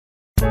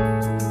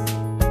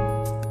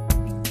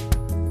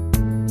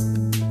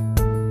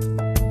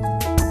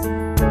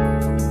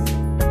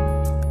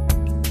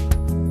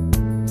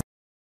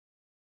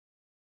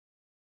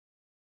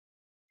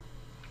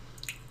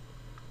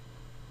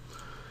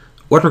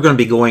what we're going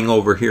to be going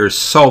over here is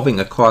solving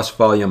a cost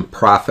volume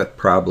profit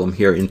problem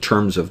here in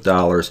terms of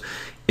dollars.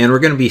 And we're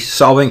going to be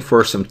solving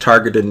for some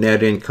targeted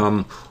net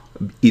income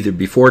either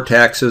before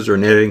taxes or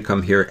net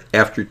income here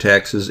after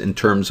taxes in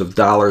terms of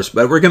dollars.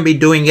 But we're going to be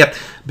doing it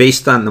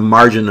based on the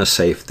margin of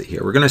safety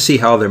here. We're going to see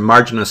how the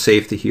margin of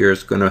safety here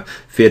is going to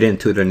fit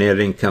into the net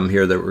income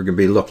here that we're going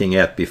to be looking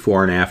at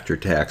before and after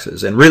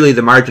taxes. And really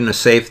the margin of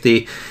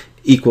safety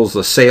equals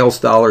the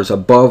sales dollars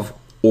above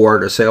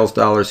or the sales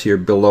dollars here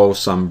below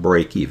some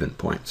break-even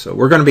point. So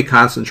we're going to be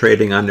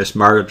concentrating on this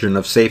margin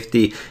of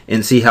safety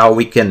and see how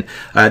we can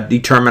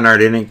determine our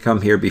net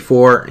income here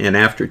before and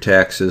after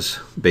taxes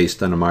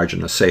based on a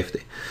margin of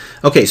safety.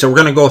 Okay, so we're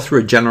going to go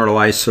through a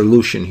generalized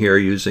solution here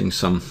using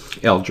some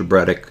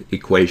algebraic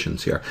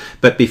equations here.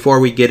 But before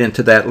we get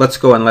into that, let's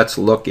go and let's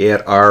look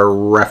at our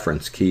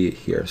reference key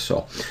here.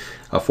 So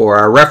for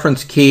our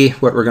reference key,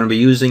 what we're going to be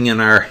using in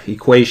our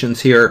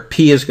equations here,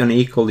 P is going to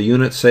equal the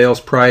unit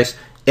sales price,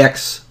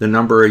 X, the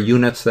number of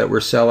units that we're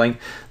selling.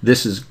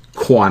 This is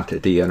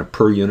quantity on a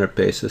per unit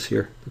basis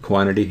here, the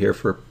quantity here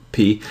for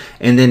P.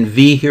 And then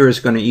V here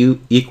is going to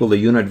equal the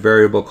unit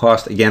variable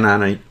cost, again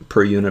on a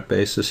per unit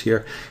basis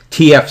here.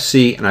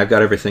 TFC, and I've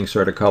got everything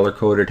sort of color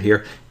coded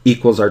here,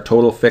 equals our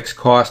total fixed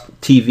cost.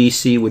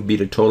 TVC would be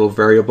the total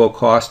variable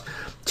cost.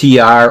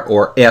 TR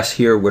or S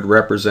here would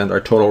represent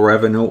our total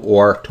revenue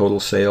or total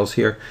sales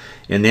here.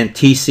 And then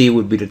TC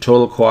would be the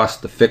total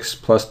cost, the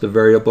fixed plus the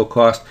variable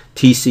cost.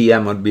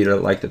 TCM would be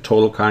like the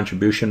total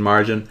contribution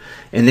margin.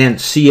 And then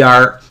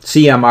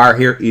CMR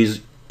here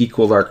is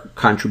equal our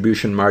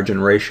contribution margin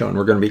ratio, and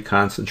we're going to be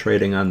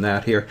concentrating on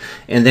that here.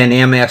 And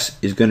then MS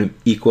is going to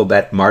equal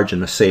that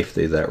margin of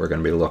safety that we're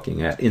going to be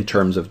looking at in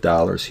terms of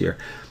dollars here.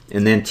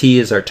 And then T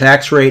is our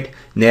tax rate.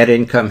 Net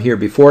income here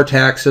before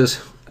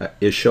taxes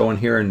is shown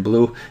here in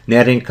blue.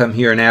 Net income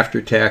here and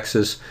after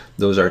taxes,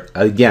 those are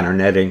again our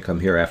net income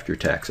here after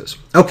taxes.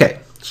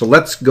 Okay, so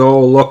let's go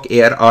look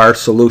at our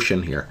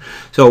solution here.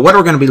 So what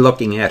we're going to be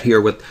looking at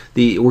here with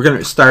we're going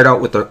to start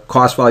out with the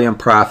cost volume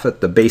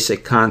profit, the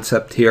basic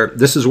concept here.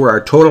 This is where our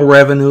total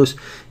revenues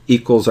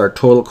equals our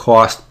total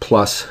cost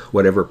plus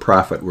whatever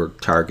profit we're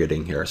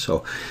targeting here.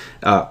 So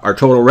our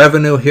total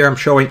revenue here I'm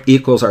showing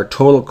equals our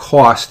total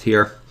cost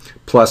here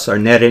plus our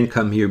net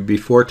income here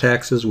before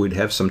taxes. We'd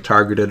have some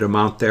targeted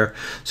amount there.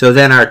 So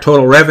then our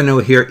total revenue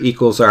here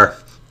equals our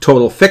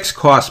total fixed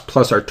cost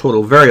plus our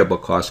total variable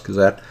cost, because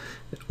that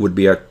would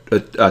be our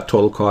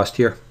total cost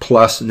here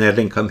plus net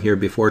income here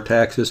before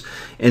taxes.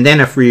 And then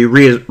if we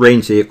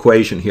rearrange the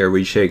equation here,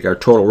 we take our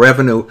total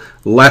revenue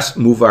less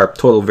move our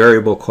total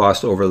variable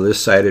cost over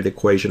this side of the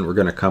equation. We're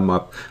going to come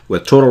up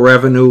with total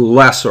revenue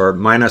less or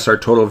minus our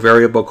total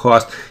variable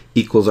cost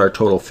equals our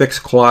total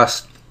fixed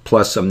cost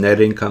plus some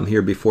net income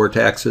here before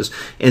taxes.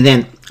 And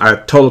then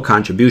our total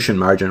contribution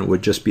margin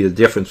would just be the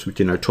difference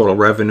between our total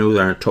revenue and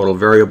our total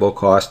variable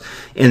cost,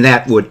 and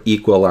that would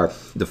equal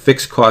the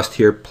fixed cost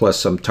here plus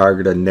some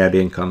targeted net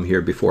income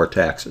here before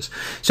taxes.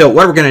 So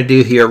what we're going to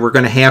do here, we're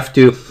going to have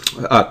to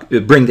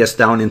bring this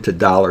down into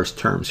dollars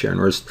terms here.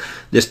 And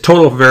this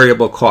total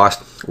variable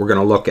cost we're going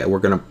to look at, we're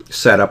going to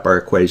set up our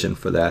equation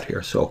for that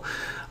here. So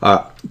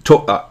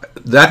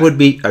that would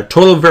be a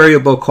total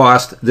variable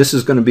cost. This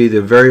is going to be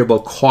the variable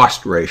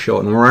cost ratio.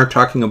 And when we're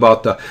talking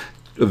about the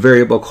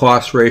variable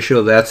cost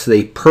ratio, that's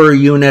the per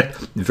unit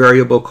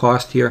variable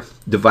cost here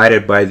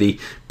divided by the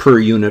per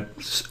unit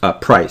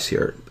price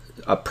here.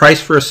 A price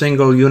for a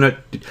single unit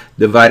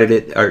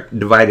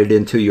divided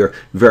into your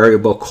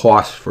variable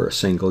cost for a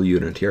single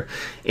unit here.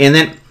 And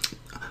then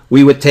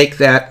we would take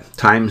that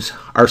times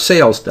our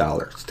sales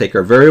dollars. Take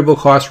our variable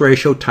cost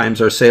ratio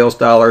times our sales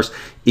dollars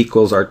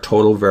equals our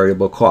total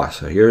variable cost.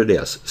 So here it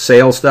is.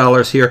 Sales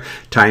dollars here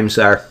times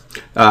our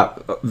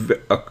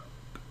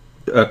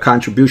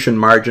contribution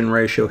margin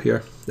ratio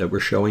here that we're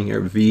showing here,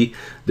 V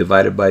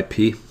divided by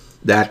P.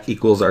 That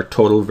equals our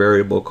total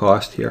variable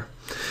cost here.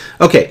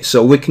 Okay,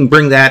 so we can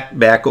bring that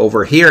back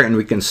over here and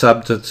we can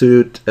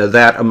substitute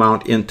that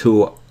amount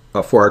into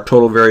for our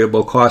total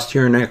variable cost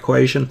here in the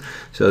equation.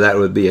 So that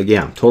would be,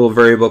 again, total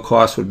variable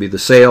cost would be the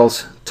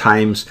sales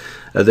times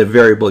the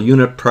variable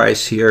unit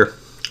price here,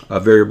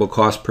 variable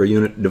cost per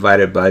unit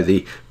divided by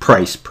the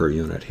price per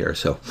unit here.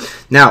 So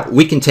now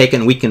we can take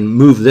and we can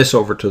move this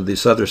over to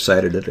this other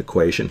side of the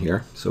equation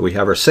here. So we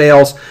have our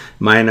sales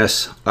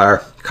minus our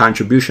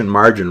contribution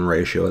margin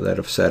ratio that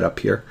I've set up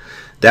here.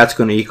 That's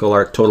going to equal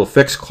our total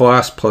fixed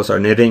cost plus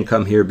our net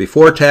income here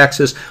before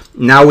taxes.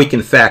 Now we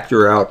can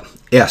factor out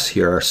S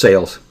here, our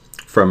sales,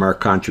 from our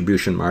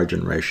contribution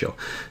margin ratio.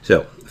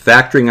 So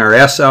factoring our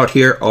S out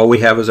here, all we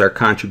have is our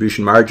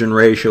contribution margin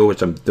ratio,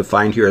 which I'm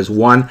defined here as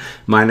 1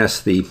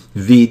 minus the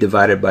V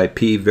divided by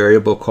P,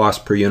 variable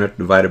cost per unit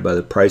divided by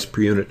the price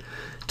per unit,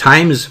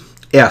 times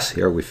S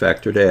here. We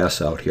factored S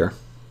out here.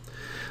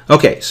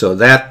 Okay, so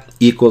that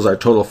equals our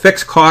total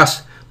fixed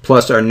cost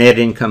plus our net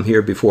income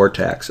here before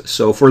taxes.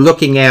 So if we're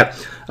looking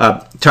at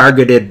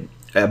targeted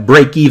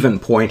break-even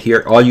point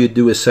here, all you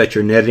do is set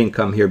your net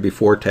income here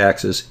before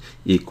taxes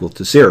equal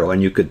to 0,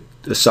 and you could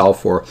solve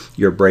for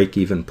your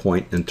break-even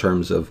point in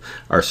terms of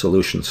our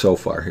solution so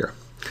far here.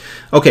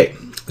 Okay,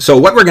 So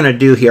what we're going to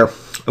do here,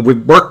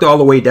 we've worked all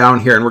the way down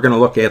here, and we're going to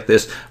look at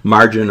this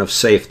margin of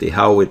safety,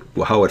 how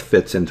it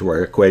fits into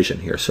our equation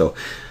here. So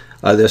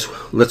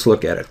let's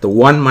look at it. The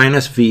 1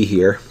 minus V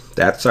here,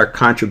 that's our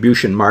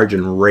contribution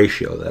margin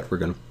ratio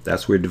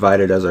that we're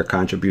divided as our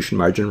contribution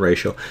margin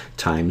ratio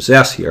times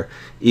S here,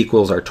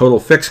 equals our total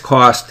fixed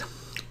cost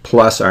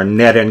plus our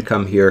net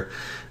income here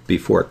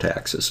before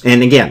taxes.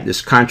 And again,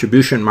 this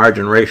contribution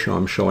margin ratio,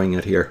 I'm showing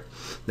it here,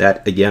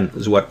 that again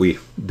is what we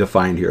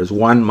defined here, is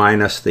 1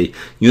 minus the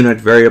unit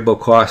variable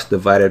cost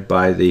divided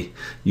by the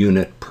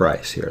unit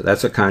price here.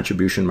 That's a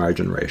contribution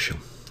margin ratio.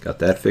 Got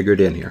that figured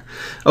in here.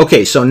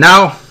 Okay, so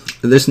now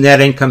this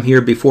net income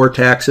here before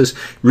taxes,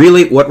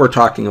 really what we're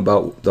talking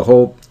about, the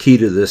whole key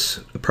to this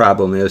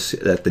problem is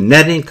that the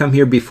net income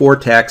here before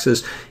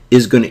taxes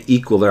is going to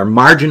equal our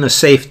margin of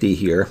safety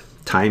here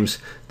times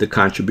the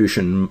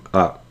contribution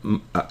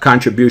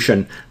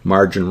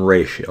margin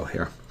ratio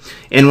here.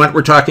 And what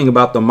we're talking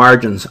about, the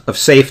margins of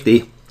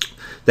safety,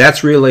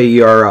 that's really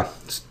your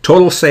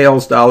total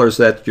sales dollars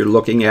that you're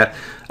looking at,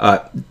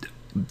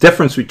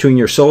 difference between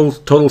your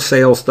total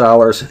sales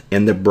dollars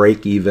and the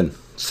break-even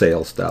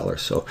sales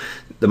dollars. So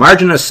the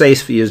margin of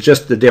safety is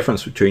just the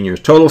difference between your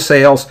total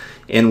sales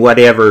and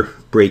whatever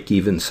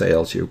break-even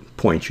sales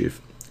points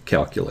you've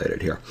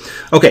calculated here.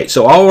 Okay,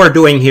 so all we're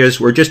doing here is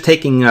we're just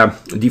taking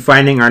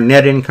defining our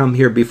net income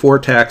here before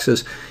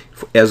taxes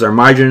as our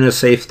margin of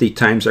safety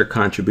times our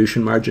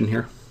contribution margin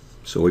here.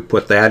 So we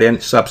put that in,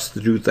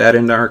 substitute that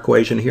into our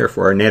equation here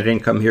for our net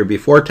income here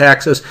before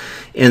taxes,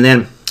 and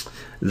then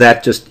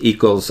that just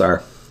equals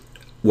our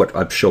what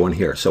I'm showing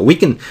here. So we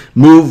can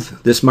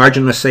move this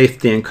margin of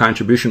safety and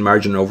contribution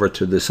margin over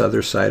to this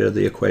other side of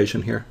the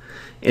equation here,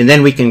 and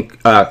then we can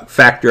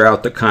factor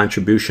out the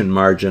contribution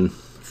margin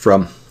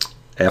from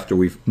after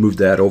we've moved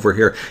that over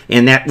here,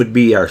 and that would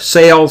be our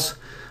sales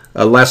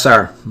less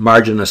our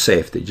margin of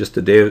safety, just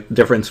the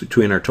difference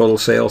between our total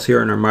sales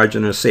here and our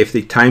margin of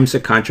safety times the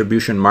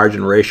contribution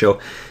margin ratio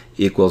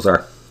equals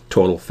our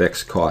total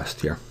fixed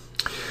cost here.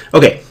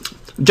 Okay,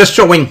 just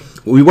showing,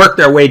 we worked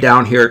our way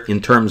down here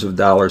in terms of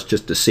dollars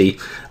just to see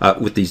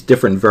with these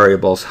different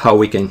variables how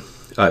we can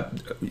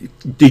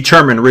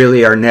determine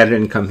really our net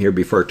income here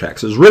before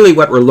taxes. Really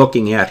what we're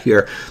looking at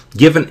here,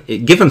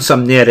 given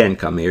some net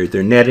income here,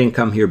 either net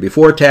income here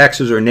before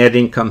taxes or net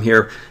income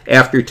here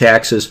after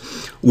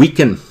taxes, we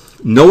can,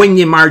 knowing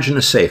the margin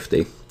of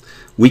safety,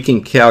 we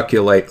can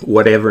calculate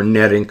whatever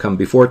net income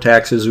before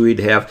taxes we'd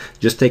have,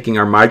 just taking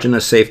our margin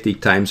of safety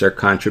times our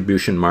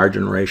contribution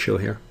margin ratio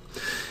here.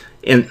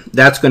 And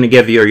that's going to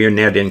give you your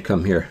net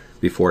income here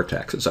before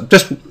taxes. I've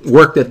just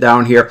worked it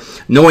down here,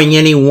 knowing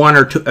any one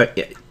or two,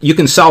 you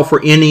can solve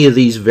for any of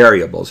these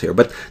variables here.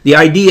 But the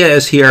idea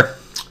is here,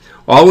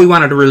 all we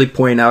wanted to really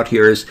point out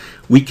here is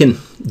we can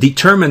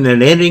determine the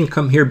net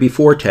income here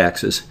before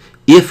taxes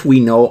if we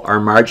know our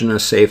margin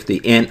of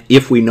safety and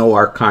if we know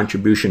our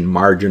contribution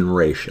margin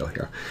ratio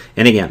here.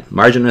 And again,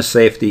 margin of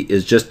safety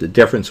is just the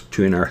difference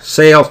between our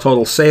sales,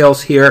 total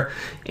sales here,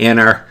 and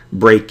our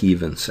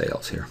break-even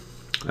sales here.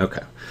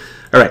 Okay.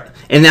 All right.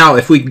 And now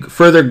if we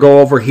further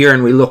go over here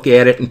and we look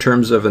at it in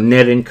terms of a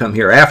net income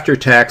here after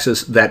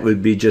taxes, that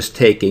would be just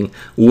taking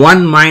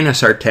 1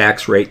 minus our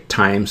tax rate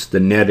times the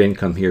net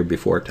income here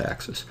before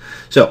taxes.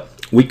 So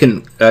we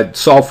can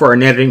solve for our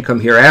net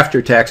income here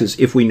after taxes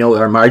if we know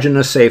our margin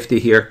of safety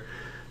here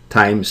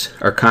times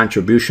our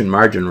contribution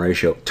margin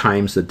ratio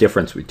times the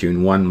difference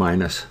between 1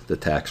 minus the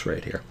tax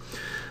rate here.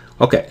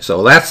 Okay,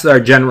 so that's our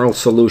general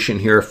solution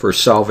here for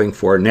solving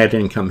for net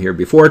income here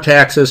before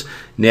taxes,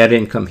 net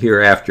income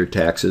here after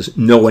taxes,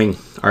 knowing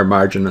our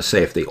margin of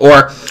safety.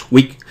 Or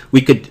we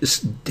could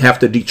have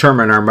to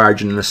determine our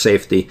margin of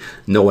safety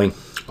knowing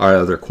our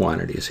other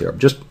quantities here.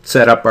 Just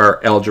set up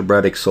our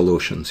algebraic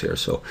solutions here.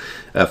 So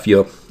if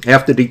you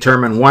have to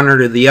determine one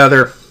or the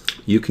other,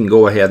 you can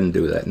go ahead and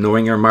do that.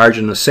 Knowing your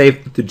margin of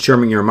safety, to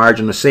determine your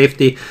margin of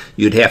safety,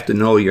 you'd have to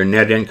know your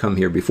net income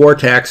here before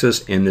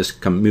taxes and this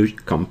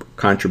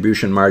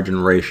contribution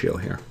margin ratio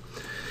here.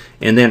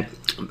 And then,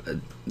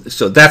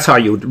 so that's how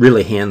you would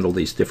really handle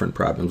these different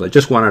problems. I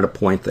just wanted to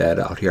point that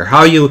out here.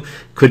 How you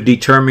could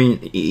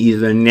determine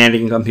either net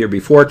income here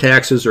before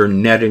taxes or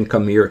net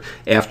income here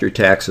after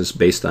taxes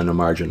based on the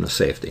margin of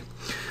safety.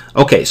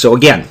 Okay, so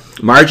again,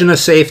 margin of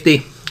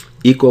safety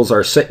equals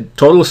our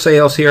total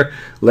sales here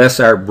less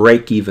our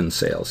break-even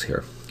sales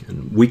here.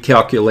 And we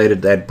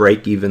calculated that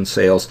break-even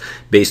sales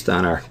based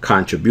on our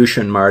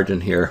contribution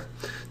margin here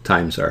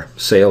times our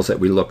sales that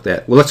we looked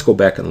at. Well, let's go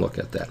back and look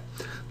at that.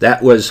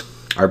 That was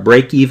our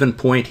break-even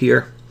point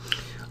here.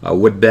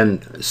 Would have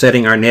been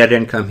setting our net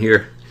income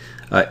here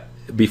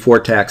before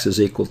taxes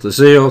equal to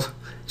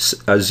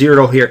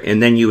zero here,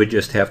 and then you would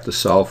just have to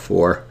solve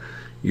for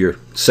your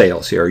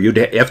sales here. You'd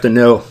have to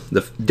know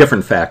the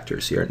different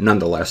factors here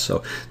nonetheless.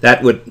 So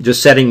that would,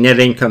 just setting net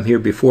income here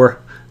before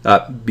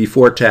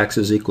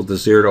taxes equal to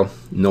zero,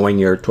 knowing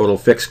your total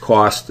fixed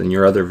cost and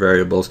your other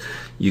variables,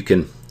 you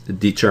can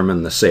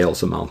determine the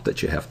sales amount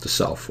that you have to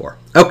sell for.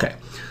 Okay,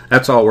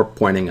 that's all we're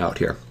pointing out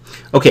here.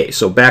 Okay,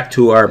 so back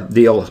to our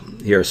deal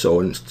here. So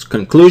in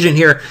conclusion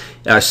here,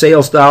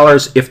 sales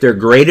dollars, if they're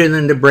greater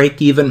than the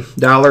break-even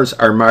dollars,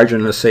 our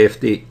margin of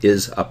safety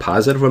is a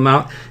positive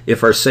amount.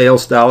 If our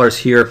sales dollars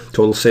here,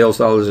 total sales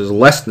dollars, is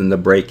less than the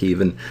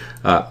break-even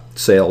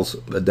sales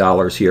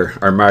dollars here,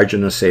 our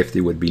margin of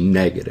safety would be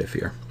negative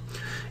here.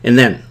 And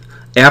then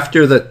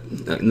after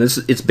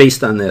it's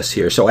based on this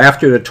here. So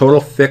after the total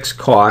fixed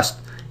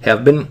costs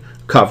have been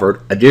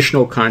covered,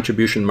 additional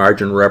contribution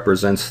margin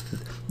represents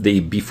the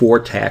before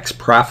tax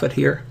profit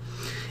here.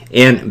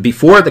 And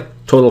before the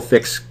total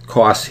fixed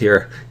costs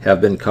here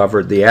have been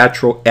covered, the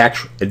actual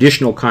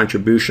additional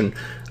contribution,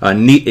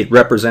 it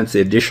represents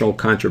the additional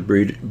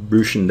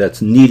contribution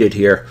that's needed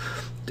here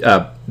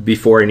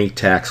before any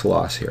tax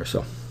loss here.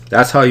 So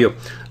that's how you're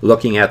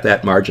looking at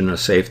that margin of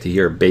safety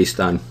here based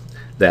on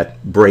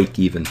that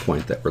break-even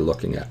point that we're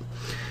looking at.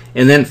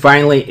 And then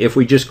finally, if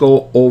we just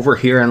go over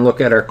here and look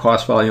at our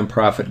cost volume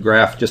profit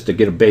graph, just to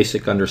get a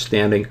basic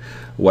understanding of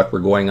what we're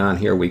going on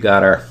here, we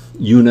got our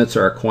units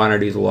or our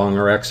quantities along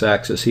our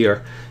x-axis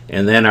here,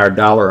 and then our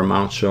dollar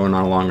amounts shown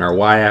along our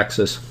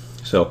y-axis.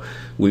 So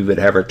we would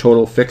have our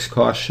total fixed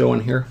cost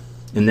shown here,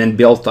 and then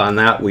built on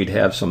that we'd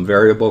have some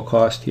variable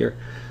cost here,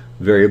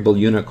 variable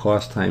unit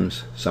cost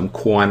times some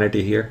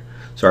quantity here.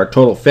 So our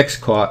total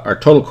fixed cost, our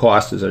total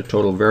cost is our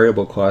total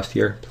variable cost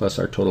here plus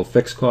our total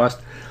fixed cost.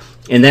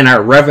 And then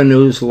our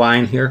revenues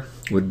line here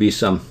would be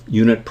some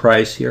unit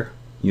price here.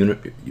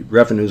 Unit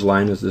revenues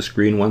line is this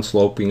green one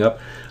sloping up.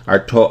 Our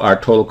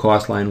total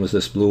cost line was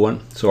this blue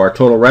one. So our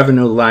total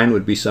revenue line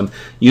would be some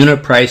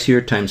unit price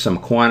here times some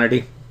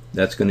quantity.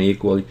 That's going to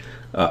equal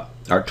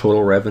our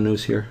total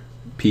revenues here,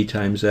 P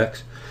times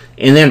X.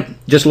 And then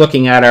just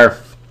looking at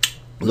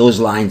those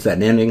lines, that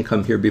net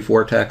income here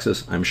before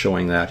taxes, I'm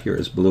showing that here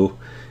as blue.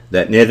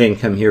 That net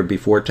income here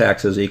before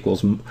taxes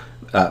equals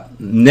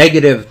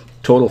negative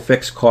total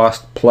fixed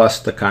cost plus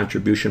the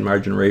contribution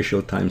margin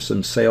ratio times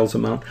some sales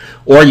amount.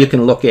 Or you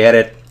can look at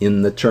it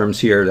in the terms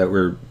here that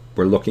we're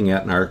looking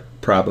at in our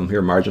problem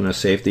here, margin of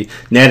safety.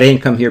 Net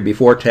income here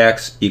before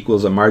tax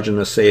equals a margin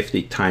of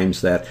safety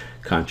times that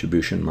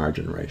contribution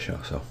margin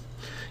ratio. So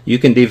you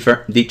can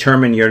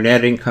determine your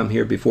net income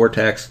here before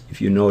tax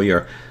if you know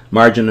your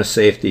margin of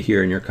safety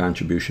here and your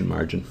contribution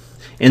margin.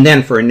 And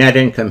then for net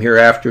income here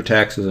after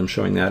taxes, I'm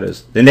showing that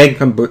as the net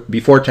income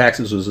before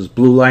taxes was this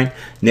blue line.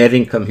 Net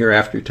income here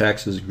after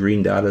taxes,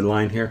 green dotted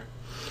line here.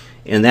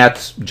 And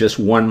that's just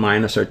 1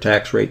 minus our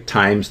tax rate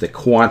times the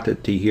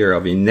quantity here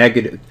of a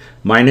negative,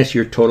 minus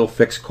your total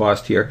fixed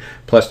cost here,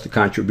 plus the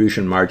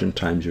contribution margin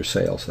times your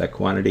sales, that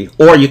quantity.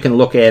 Or you can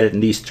look at it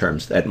in these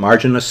terms, that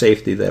margin of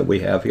safety that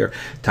we have here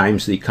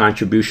times the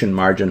contribution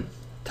margin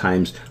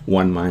times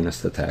 1 minus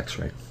the tax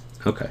rate.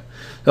 Okay,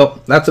 so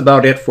that's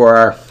about it for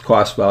our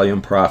cost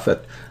volume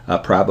profit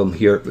problem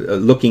here.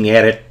 Looking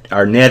at it,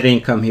 our net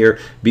income here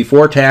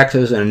before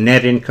taxes and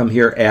net income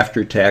here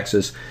after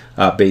taxes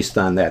based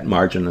on that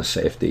margin of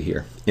safety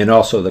here, and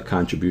also the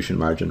contribution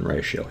margin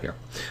ratio here.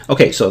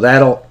 Okay, so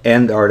that'll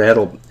end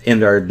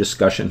our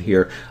discussion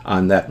here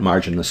on that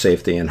margin of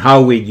safety and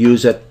how we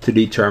use it to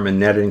determine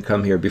net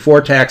income here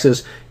before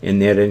taxes and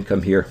net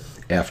income here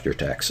after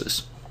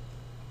taxes.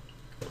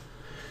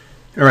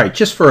 All right,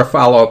 just for a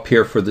follow-up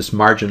here for this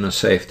margin of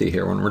safety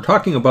here. When we're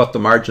talking about the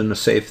margin of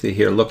safety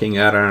here, looking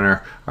at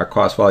on our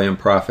cost volume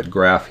profit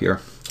graph here,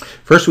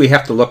 first we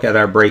have to look at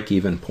our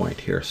break-even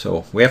point here.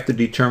 So we have to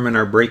determine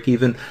our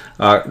break-even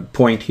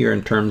point here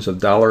in terms of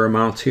dollar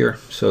amounts here.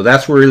 So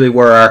that's really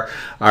where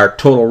our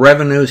total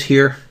revenues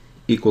here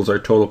equals our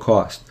total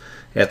cost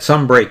at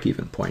some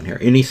break-even point here.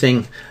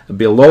 Anything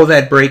below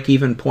that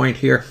break-even point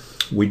here,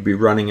 we'd be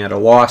running at a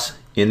loss.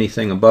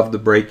 Anything above the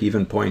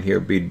break-even point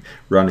here be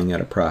running at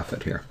a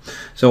profit here.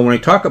 So when we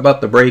talk about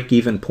the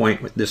break-even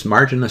point, this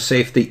margin of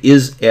safety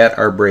is at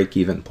our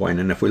break-even point.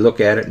 And if we look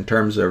at it in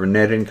terms of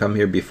net income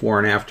here before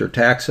and after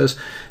taxes,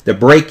 the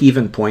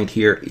break-even point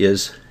here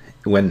is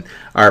when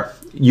our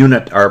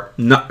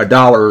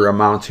dollar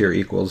amounts here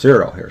equals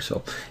 0 here.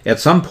 So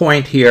at some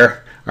point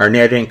here, our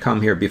net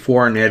income here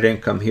before and net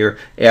income here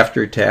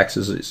after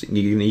taxes is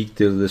unique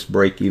to this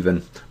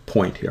break-even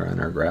point here on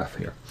our graph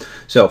here.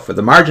 So for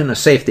the margin of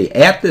safety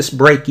at this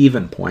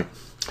break-even point,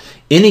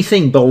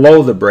 anything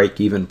below the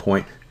break-even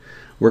point,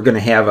 we're going to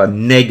have a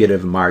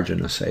negative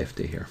margin of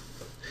safety here.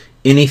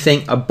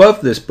 Anything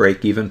above this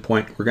break-even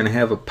point, we're going to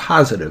have a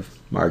positive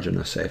margin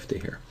of safety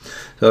here.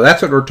 So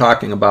that's what we're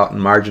talking about in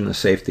margin of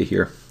safety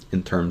here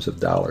in terms of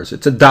dollars.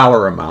 It's a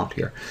dollar amount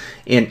here.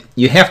 And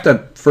you have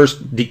to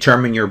first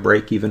determine your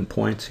break-even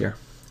points here.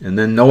 And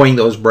then knowing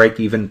those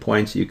break-even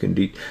points, you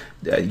can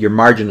your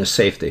margin of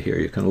safety here,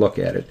 you can look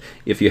at it.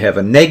 If you have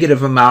a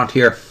negative amount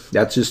here,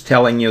 that's just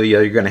telling you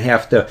you're going to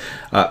have to,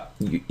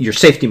 your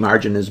safety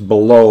margin is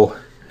below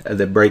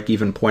the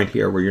break-even point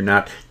here where you're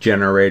not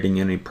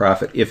generating any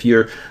profit. If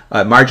your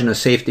margin of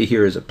safety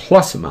here is a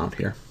plus amount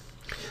here,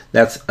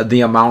 that's the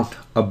amount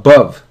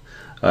above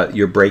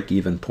your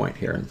break-even point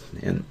here.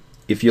 And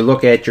if you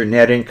look at your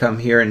net income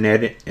here and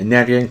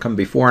net income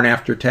before and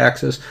after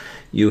taxes,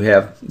 you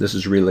have, this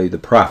is really the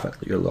profit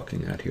that you're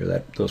looking at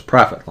here, those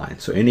profit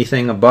lines. So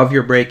anything above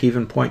your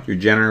break-even point, you're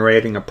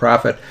generating a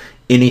profit.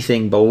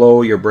 Anything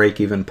below your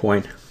break-even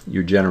point,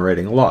 you're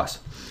generating a loss.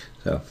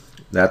 So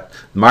that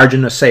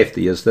margin of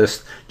safety is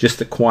this, just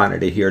the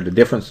quantity here, the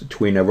difference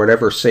between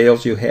whatever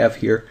sales you have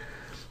here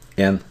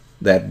and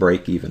that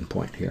break-even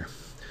point here.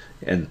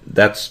 And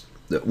that's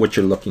what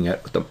you're looking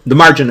at. The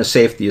margin of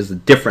safety is the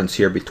difference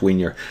here between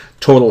your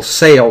total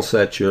sales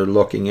that you're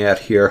looking at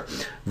here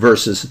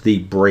versus the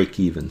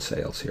break-even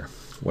sales here,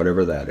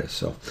 whatever that is.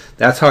 So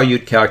that's how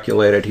you'd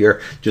calculate it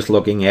here, just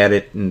looking at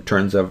it in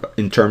terms of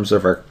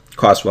our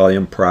cost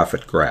volume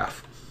profit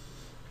graph.